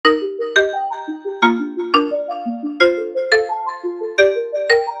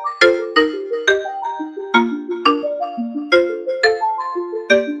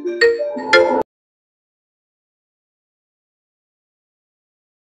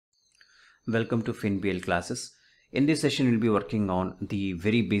Welcome to FINBL classes. In this session, we'll be working on the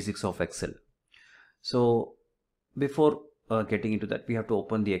very basics of Excel. So before getting into that, we have to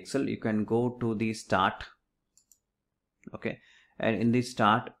open the Excel. You can go to the start. Okay. And in the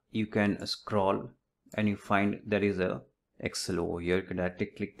start, you can scroll and you find there is a Excel over here. You can directly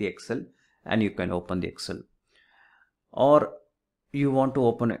click the Excel and you can open the Excel. Or you want to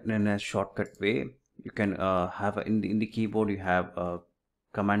open it in a shortcut way. You can have in the keyboard, you have a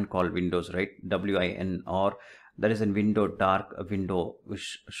command called Windows, right? WIN, or there is a window, dark window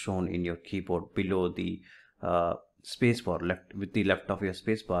which shown in your keyboard below the space bar, left with the left of your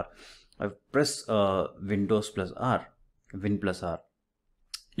space bar. Press Windows plus R, Win plus R.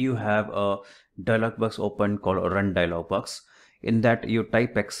 You have a dialog box open called Run dialog box. In that you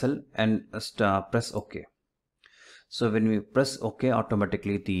type Excel and press OK. So when we press OK,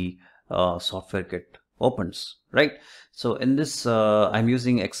 automatically the software opens, right? So in this I'm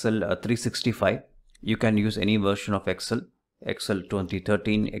using Excel 365. You can use any version of Excel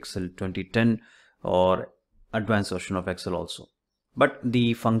 2013, Excel 2010, or advanced version of Excel also, but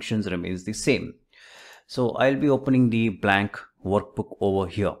the functions remains the same. So I'll be opening the blank workbook over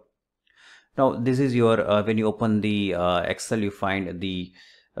here. Now this is your when you open the Excel, you find the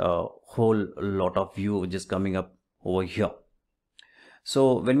whole lot of view which is coming up over here.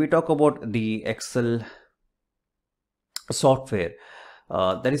 So when we talk about the Excel software,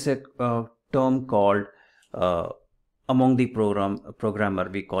 there is a term called among the programmer,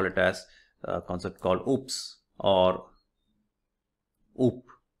 we call it as a concept called OOPS or OOP,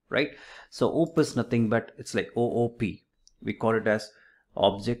 right? So OOP is nothing but it's like OOP. We call it as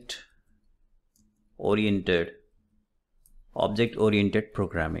object oriented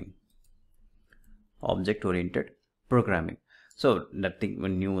programming. So nothing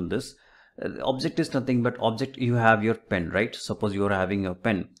new in this. Object is nothing but object. You have your pen, right? Suppose you are having a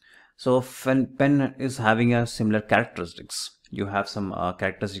pen. So pen is having a similar characteristics. You have some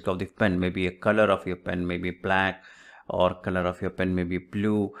characteristic of the pen, maybe a color of your pen may be black, or color of your pen may be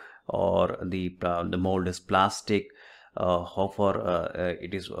blue, or the mold is plastic. How far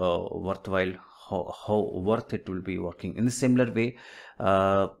it is worthwhile, how worth it will be working. In the similar way,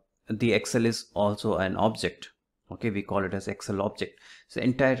 the Excel is also an object. Okay, we call it as Excel object. So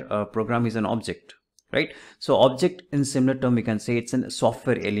entire program is an object, right? So object in similar term, we can say it's a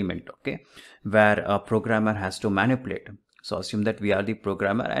software element, okay, where a programmer has to manipulate. So assume that we are the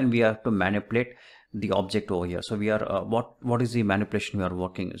programmer and we have to manipulate the object over here. So we are what is the manipulation we are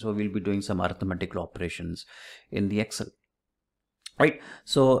working? So we'll be doing some arithmetical operations in the Excel, right?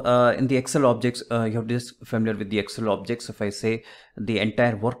 So in the Excel objects, you have to just familiar with the Excel objects. If I say the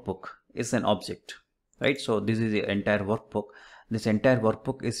entire workbook is an object, right? So this is the entire workbook. This entire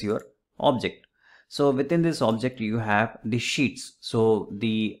workbook is your object. So within this object you have the sheets. So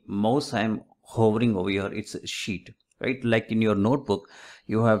the mouse I'm hovering over here, it's a sheet, right? Like in your notebook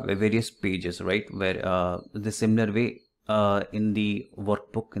you have various pages, right? Where the similar way in the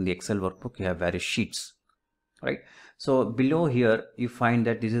workbook, in the Excel workbook, you have various sheets, right? So below here you find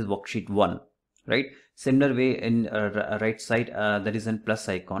that this is worksheet 1, right? Similar way in right side there is a plus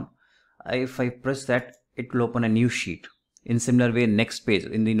icon. If I press that, it will open a new sheet. In similar way, next page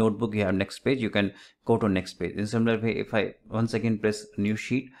in the notebook you have next page, you can go to next page. In similar way, if I once again press new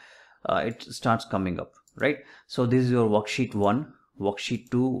sheet, it starts coming up, right? So this is your worksheet 1, worksheet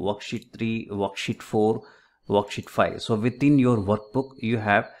 2, worksheet 3, worksheet 4, worksheet 5. So within your workbook you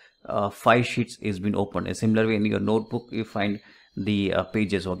have 5 sheets is been opened. In similar way, in your notebook you find the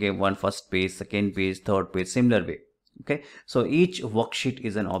pages, okay, one first page, second page, third page, similar way. Okay, so each worksheet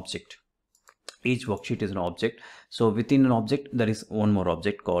is an object. So within an object there is one more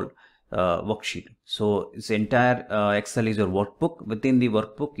object called worksheet. So this entire Excel is your workbook. Within the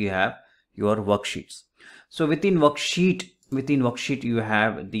workbook you have your worksheets. So within worksheet you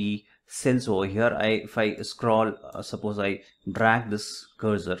have the cells over here. If I scroll, suppose I drag this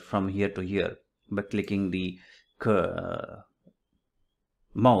cursor from here to here by clicking the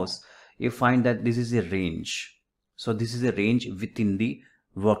mouse, you find that this is a range. So this is a range within the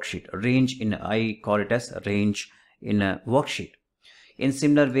worksheet. I call it as range in a worksheet. In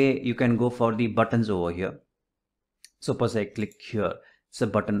similar way, you can go for the buttons over here. Suppose I click here, it's a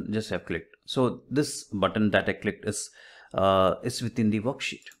button, just I've clicked. So this button that I clicked is within the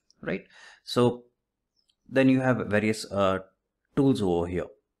worksheet, right? So then you have various tools over here.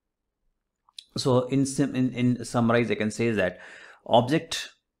 So in summarize, I can say that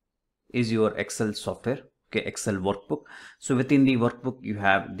object is your Excel software. Okay, Excel workbook. So within the workbook you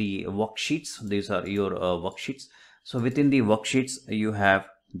have the worksheets. These are your worksheets. So within the worksheets you have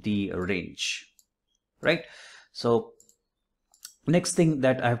the range, right? So Next thing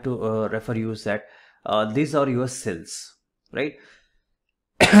that I have to refer you is that these are your cells, right?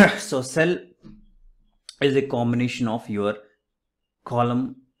 So cell is a combination of your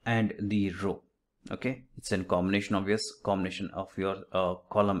column and the row. Okay, it's a combination of your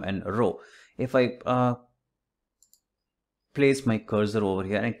column and row. If I place my cursor over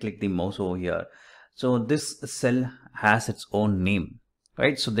here and click the mouse over here, so this cell has its own name,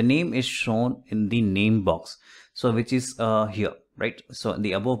 right? So the name is shown in the name box, so which is here, right? So in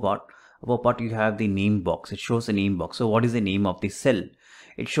the above part you have the name box. It shows the name box. So what is the name of the cell?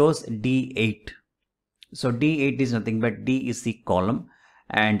 It shows D8. So D8 is nothing but D is the column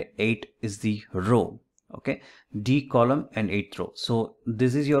and 8 is the row. Okay, D column and 8th row. So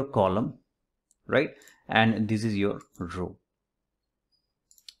this is your column, right? And this is your row.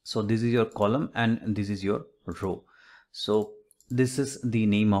 So this is your column and this is your row. So this is the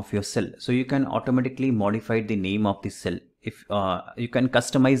name of your cell. So you can automatically modify the name of the cell. If you can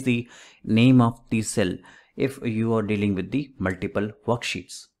customize the name of the cell if you are dealing with the multiple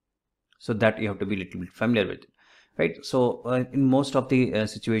worksheets. So that you have to be a little bit familiar with it, right? So in most of the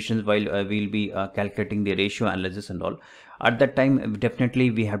situations, while we'll be calculating the ratio analysis and all, at that time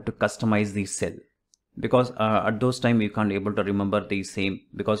definitely we have to customize the cell, because at those time you can't able to remember the same,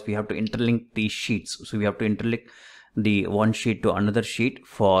 because we have to interlink the sheets. So we have to interlink the one sheet to another sheet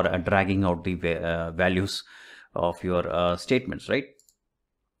for dragging out the values of your statements, right?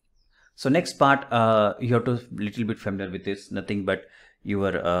 So next part you have to little bit familiar with is nothing but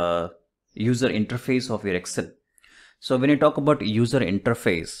your user interface of your Excel. So when you talk about user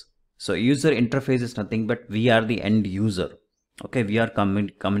interface, so user interface is nothing but we are the end user. Okay, we are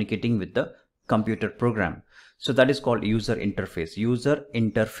communicating with the computer program. So that is called user interface. User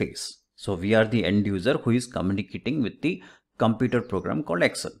interface. So we are the end user who is communicating with the computer program called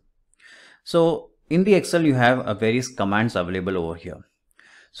Excel. So in the Excel you have various commands available over here.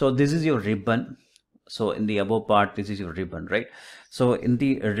 So this is your ribbon. So in the above part, this is your ribbon, right? So in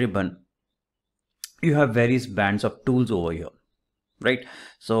the ribbon you have various bands of tools over here, right?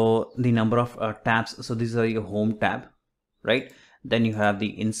 So the number of tabs. So these are your home tab, right? Then you have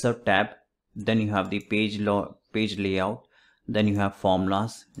the insert tab, then you have the page layout, then you have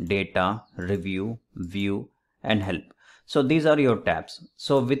formulas, data, review, view, and help. So these are your tabs.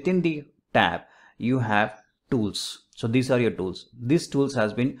 So within the tab you have tools. So these are your tools. These tools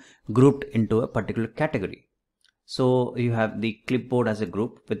has been grouped into a particular category. So you have the clipboard as a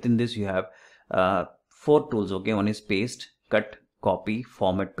group. Within this you have 4 tools. Okay, one is paste, cut, copy,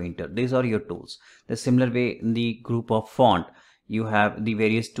 format, painter. These are your tools. The similar way in the group of font you have the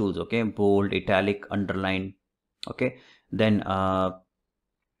various tools. Okay, bold, italic, underline. Okay, then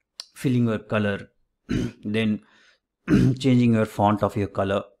filling your color, then changing your font of your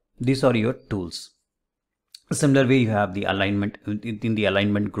color. These are your tools. Similar way you have the alignment. In the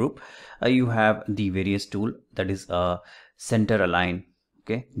alignment group you have the various tool, that is center align,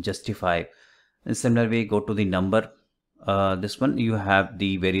 okay, justify. In similar way go to the number, this one you have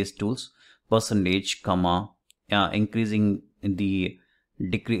the various tools, percentage, comma, increasing the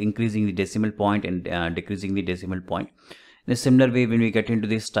increasing the decimal point and decreasing the decimal point. In a similar way when we get into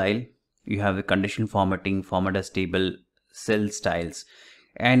the style, you have the condition formatting, format as table, cell styles.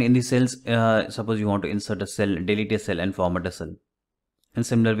 And in the cells, suppose you want to insert a cell, delete a cell and format a cell. In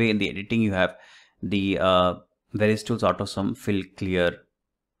similar way in the editing you have the various tools, auto sum, fill, clear,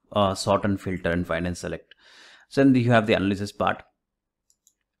 sort and filter, and find and select. So then you have the analysis part,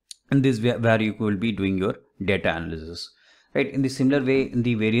 and this where you will be doing your data analysis, right? In the similar way in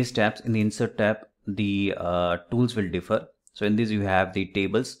the various tabs, in the insert tab the tools will differ. So in this you have the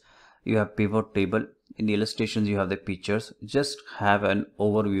tables, you have pivot table. In the illustrations you have the pictures. Just have an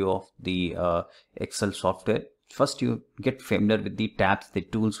overview of the Excel software. First you get familiar with the tabs, the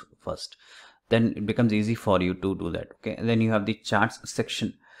tools first, then it becomes easy for you to do that. Okay, and then you have the charts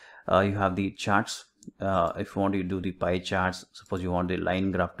section. You have the charts. If you want to do the pie charts, suppose you want the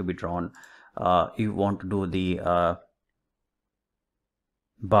line graph to be drawn, you want to do the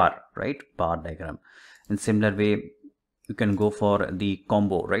bar, right, bar diagram. In similar way you can go for the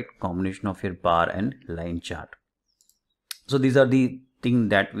combo, right, combination of your bar and line chart. So these are the things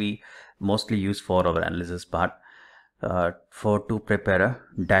that we mostly use for our analysis part, to prepare a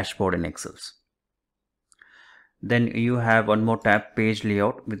dashboard in Excel. Then you have one more tab, page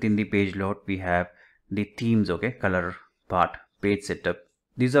layout. Within the page layout we have the themes, okay, color part, page setup.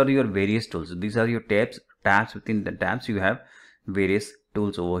 These are your various tools. These are your tabs. Within the tabs you have various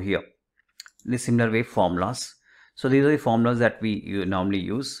tools over here. In a similar way, formulas. So these are the formulas that we normally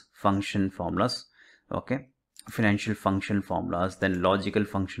use, function formulas, okay. financial function formulas, then logical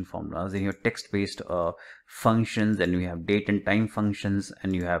function formulas, then your text-based functions, then we have date and time functions,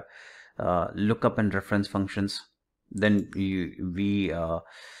 and you have lookup and reference functions. Then we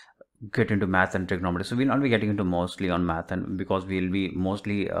get into math and trigonometry. So we'll not be getting into mostly on math, and because we'll be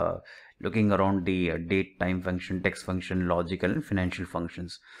mostly looking around the date, time function, text function, logical and financial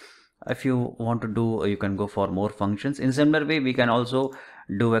functions. If you want to do, you can go for more functions. In similar way, we can also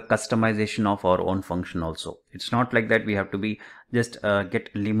do a customization of our own function also. It's not like that we have to be just get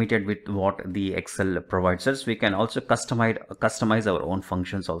limited with what the Excel provides us. We can also customize our own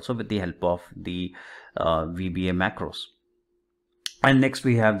functions also with the help of the VBA macros. And next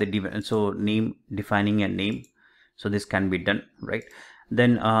we have the name, defining a name. So this can be done, right?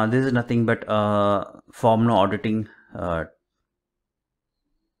 Then this is nothing but formula auditing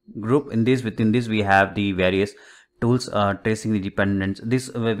group. Within this we have the various tools tracing the dependence. This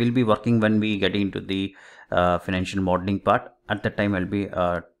will be working when we get into the financial modeling part. At that time I'll be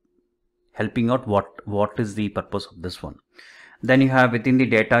helping out what is the purpose of this one. Then you have within the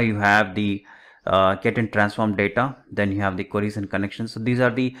data, you have the get and transform data, then you have the queries and connections. So these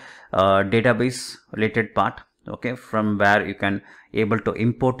are the database related part, okay, from where you can able to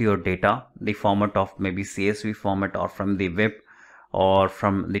import your data, the format of maybe CSV format or from the web or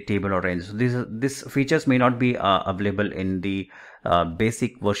from the table or range. So these features may not be available in the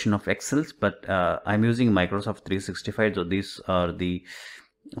basic version of Excel, but I'm using Microsoft 365, so these are the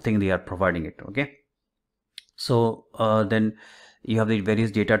thing they are providing it, okay. So then you have the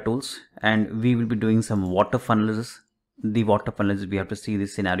various data tools, and we will be doing some waterfall analysis. The waterfall analysis, we have to see the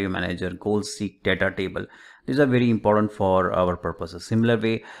scenario manager, goal seek, data table. These are very important for our purposes. Similar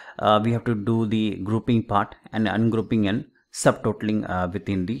way, we have to do the grouping part and ungrouping and subtotaling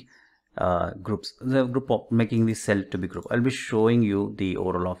within the groups. The group of making the cell to be group. I'll be showing you the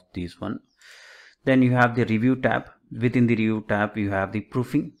overall of this one. Then you have the review tab. Within the review tab, you have the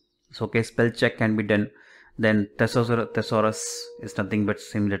proofing. So okay, spell check can be done. Then thesaurus is nothing but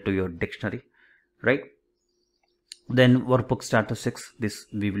similar to your dictionary, right? Then workbook statistics, this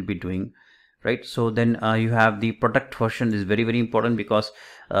we will be doing, right? So then you have the product version is very important, because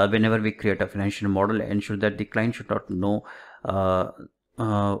whenever we create a financial model, ensure that the client should not know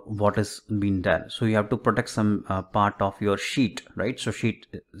what is being done. So you have to protect some part of your sheet, right? So sheet,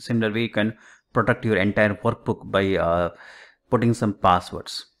 similar way you can protect your entire workbook by putting some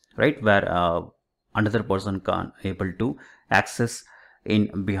passwords, right, where another person can't able to access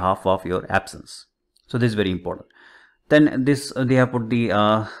in behalf of your absence. So this is very important. Then this they have put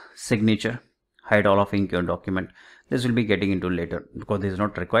the signature, hide all of ink your document. This will be getting into later because this is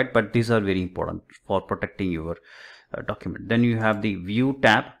not required, but these are very important for protecting your document. Then you have the view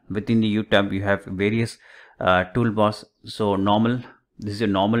tab. Within the view tab you have various toolbars. So normal, this is a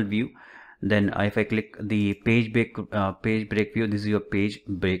normal view. Then if I click the page break view, this is your page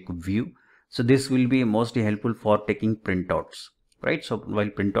break view. So this will be mostly helpful for taking printouts, right? So while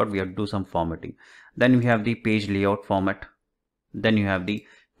printout, we have to do some formatting. Then we have the page layout format. Then you have the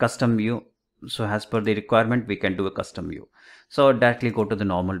custom view. So as per the requirement, we can do a custom view. So directly go to the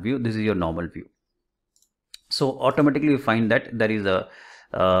normal view. This is your normal view. So automatically you find that there is a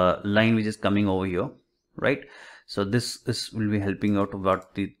line which is coming over here, right? So this will be helping out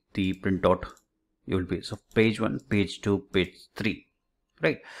about the printout you will be. So page 1, page 2, page 3,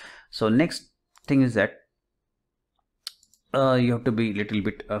 right? So next thing is that you have to be a little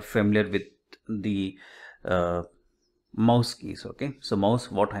bit familiar with the mouse keys, okay? So mouse,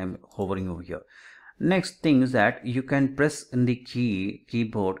 what I'm hovering over here. Next thing is that you can press in the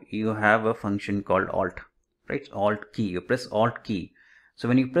keyboard, you have a function called Alt, right? Alt key, you press Alt key. So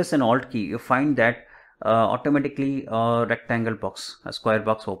when you press an Alt key, you find that automatically a rectangle box, a square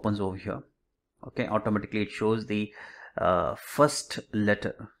box opens over here, okay? Automatically it shows the first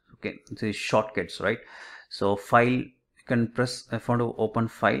letter, okay? So shortcuts, right? So file, you can press, if you want to open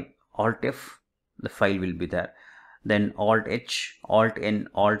file, Alt F, the file will be there. Then Alt H, Alt N,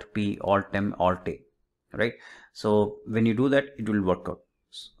 Alt P, Alt M, Alt A, right? So when you do that, it will work out.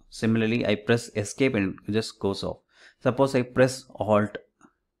 Similarly, I press escape and it just goes off. Suppose I press Alt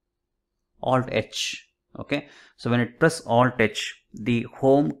H, okay? So when I press Alt H, the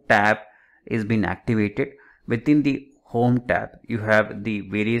home tab is being activated. Within the home tab, you have the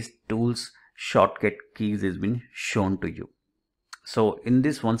various tools, shortcut keys is been shown to you. So in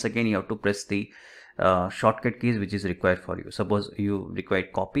this, once again, you have to press the shortcut keys which is required for you. Suppose you require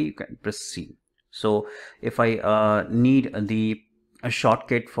copy, you can press C. So if I need the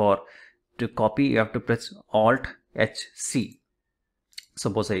shortcut for to copy, you have to press Alt H C.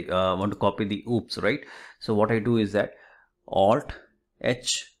 Suppose I want to copy the oops, right? So what I do is that Alt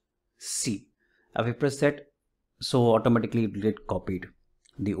H C. If I press that, so automatically it will get copied,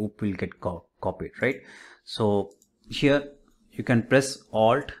 the OOP will get copied, right? So here you can press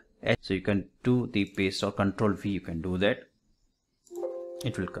Alt H, so you can do the paste, or Control V, you can do that,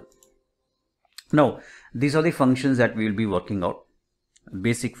 it will come. Now these are the functions that we will be working out,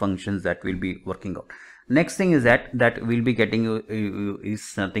 basic functions that we'll be working out. Next thing is that we'll be getting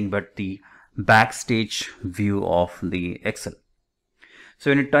is nothing but the backstage view of the Excel.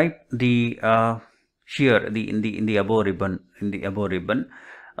 So when you type the here in the above ribbon,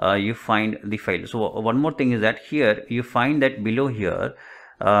 you find the file. So one more thing is that here you find that below here,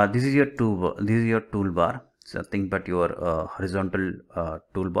 this is your toolbar, something but your horizontal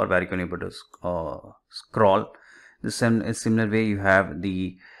toolbar, where you can able to scroll. The similar way you have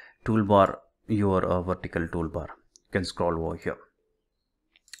the toolbar, your vertical toolbar, you can scroll over here,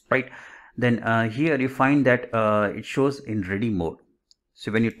 right? Then here you find that it shows in ready mode.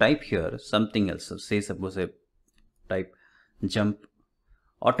 So when you type here something else, so say suppose I type jump,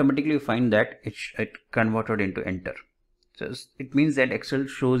 automatically you find that it converted into enter. So it means that Excel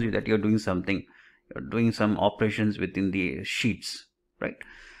shows you that you're doing something, you're doing some operations within the sheets, right?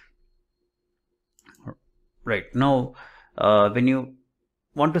 Right now, when you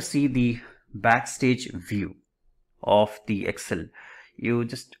want to see the backstage view of the Excel, you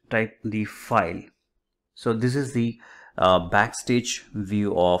just type the file. So this is the backstage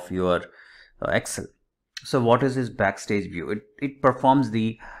view of your Excel. So what is this backstage view? It performs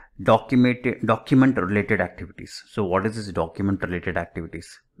the document related activities. So what is this document related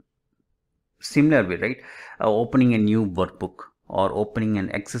activities? Similar way, right? Opening a new workbook or opening an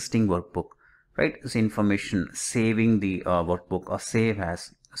existing workbook, right? This information, saving the workbook, or save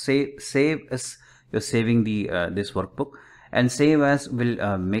as you're saving the this workbook, and save as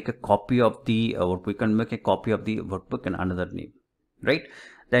will make a copy of the workbook. We can make a copy of the workbook in another name, right?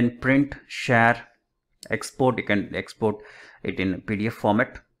 Then print, share, export, you can export it in PDF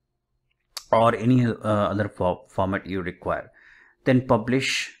format or any other format you require. Then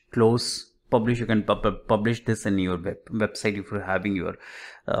publish, close, publish, you can publish this in your website. If you're having your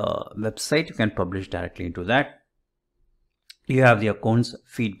website, you can publish directly into that. You have the accounts,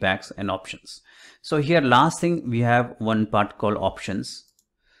 feedbacks, and options. So here last thing, we have one part called options.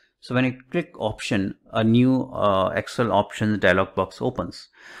 So when you click option, a new Excel options dialog box opens.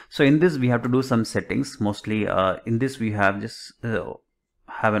 So in this we have to do some settings. Mostly in this we have just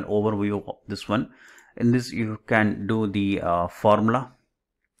have an overview of this one. In this you can do the formula.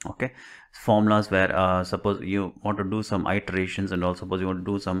 Okay, formulas where suppose you want to do some iterations, and also suppose you want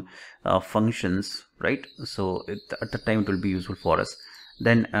to do some functions, right? So at the time it will be useful for us.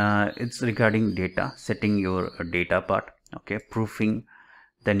 Then it's regarding data, setting your data part. Okay, proofing.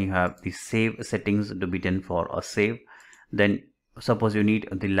 Then you have the save settings to be done for a save. Then suppose you need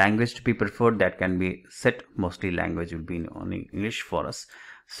the language to be preferred, that can be set. Mostly language will be in only English for us.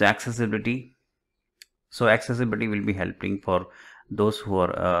 So accessibility. So accessibility will be helping for those who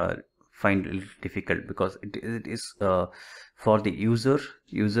are find it difficult, because it is for the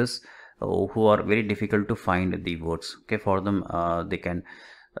users who are very difficult to find the words. Okay, for them they can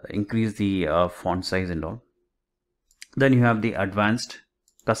increase the font size and all. Then you have the advanced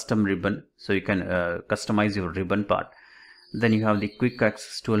custom ribbon, so you can customize your ribbon part. Then you have the quick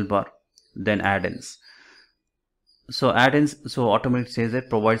access toolbar. Then add-ins. So add-ins, so automatically says that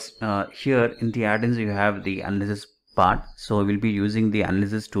provides here in the add-ins you have the analysis part. So we'll be using the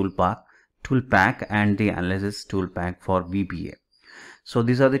analysis tool pack and the analysis tool pack for VBA. So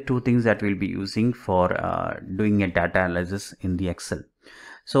these are the two things that we'll be using for doing a data analysis in the Excel.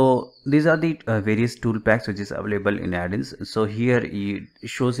 So these are the various tool packs which is available in add-ins. So here it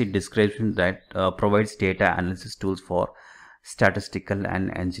shows the description that provides data analysis tools for statistical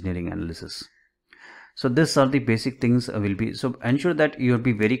and engineering analysis. So these are the basic things will be. So ensure that you'll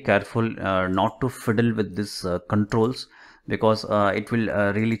be very careful not to fiddle with this controls, because it will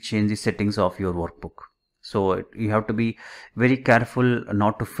really change the settings of your workbook. So you have to be very careful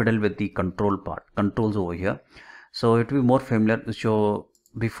not to fiddle with the controls over here. So it will be more familiar. So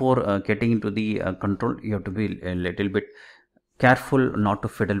before getting into the control, you have to be a little bit careful not to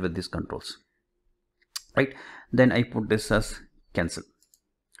fiddle with these controls, right? Then I put this as cancel.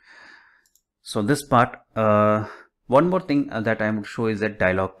 So this part, one more thing that I would show is that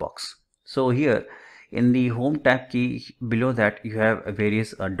dialog box. So here in the home tab key, below that you have a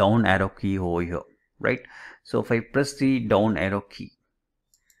various down arrow key over here, right? So if I press the down arrow key,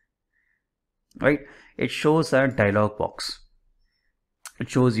 right, it shows a dialog box. It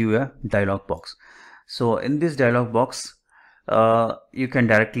shows you a dialog box. So in this dialog box, you can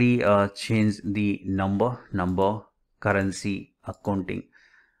directly change the number, currency, accounting,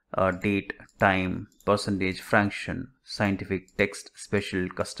 date, time, percentage, fraction, scientific, text, special,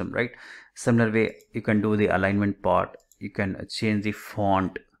 custom, right? Similar way you can do the alignment part, you can change the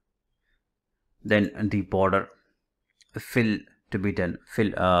font, then the border, fill to be done,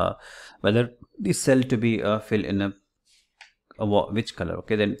 fill whether the cell to be fill in which color,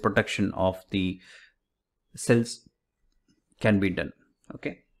 okay, then protection of the cells can be done.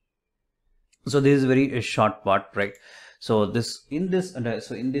 Okay, so this is very short part, right? So this in this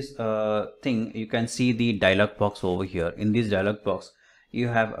thing you can see the dialog box over here. In this dialog box you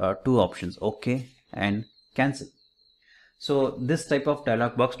have two options, okay and cancel. So this type of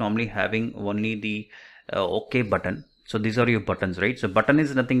dialog box normally having only the okay button. So these are your buttons, right? So button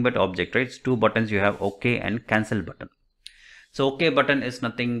is nothing but object, right? It's two buttons you have, okay and cancel button. So okay button is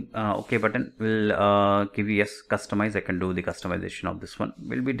nothing, okay button will give you yes customize. I can do the customization of this one.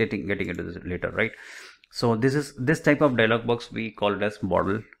 We'll be getting into this later, right? So this type of dialog box we call it as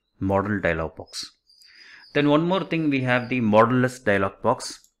model dialog box. Then one more thing, we have the modelless dialog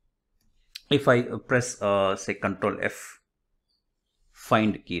box. If I press say Control F,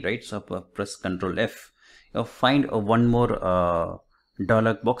 find key, right? So press Control F, you find one more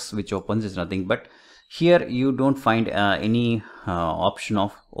dialog box which opens. Is nothing but here you don't find any option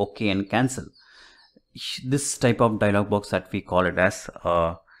of okay and cancel. This type of dialog box that we call it as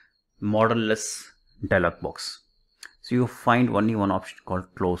modelless dialog box. So you find only one option called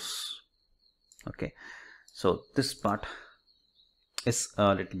close. Okay, so this part is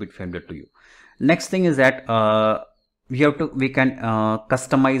a little bit familiar to you. Next thing is that we can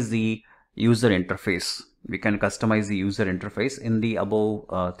customize the user interface. We can customize the user interface. In the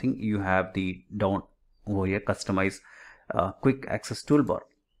above thing you have the down over here, customize quick access toolbar.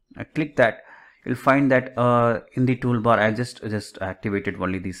 I click that, you'll find that in the toolbar I just activated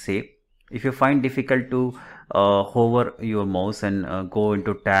only the save. If you find difficult to hover your mouse and go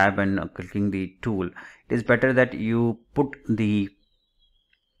into tab and clicking the tool, it is better that you put the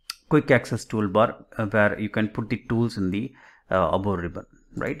quick access toolbar where you can put the tools in the above ribbon,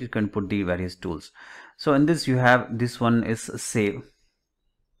 right? You can put the various tools. So in this you have, this one is save,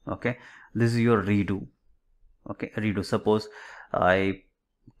 okay, this is your redo, okay, redo. Suppose I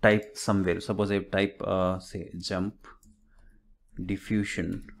type somewhere, suppose I type say jump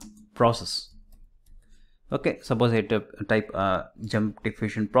diffusion process, okay, suppose I type jump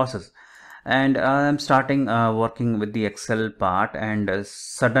diffusion process, and I'm starting working with the Excel part, and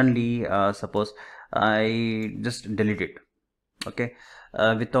suddenly suppose I just delete it, okay,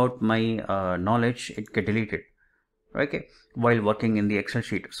 without my knowledge it get deleted, okay, while working in the Excel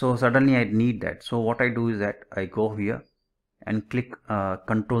sheet. So suddenly I need that. So what I do is that I go here and click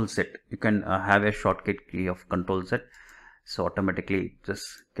Control Z. You can have a shortcut key of Control Z, so automatically it just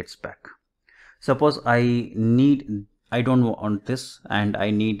gets back. Suppose I don't want this and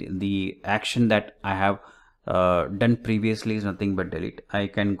I need the action that I have done previously is nothing but delete. I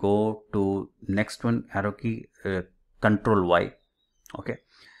can go to next one, arrow key, Control Y, okay.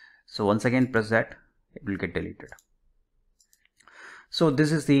 So once again press that, it will get deleted. So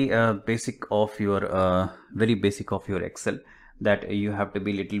this is the basic of your very basic of your Excel, that you have to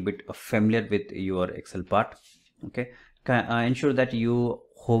be little bit familiar with your Excel part, okay. Ensure that you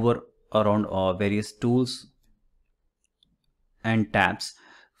hover around various tools and tabs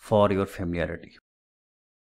for your familiarity.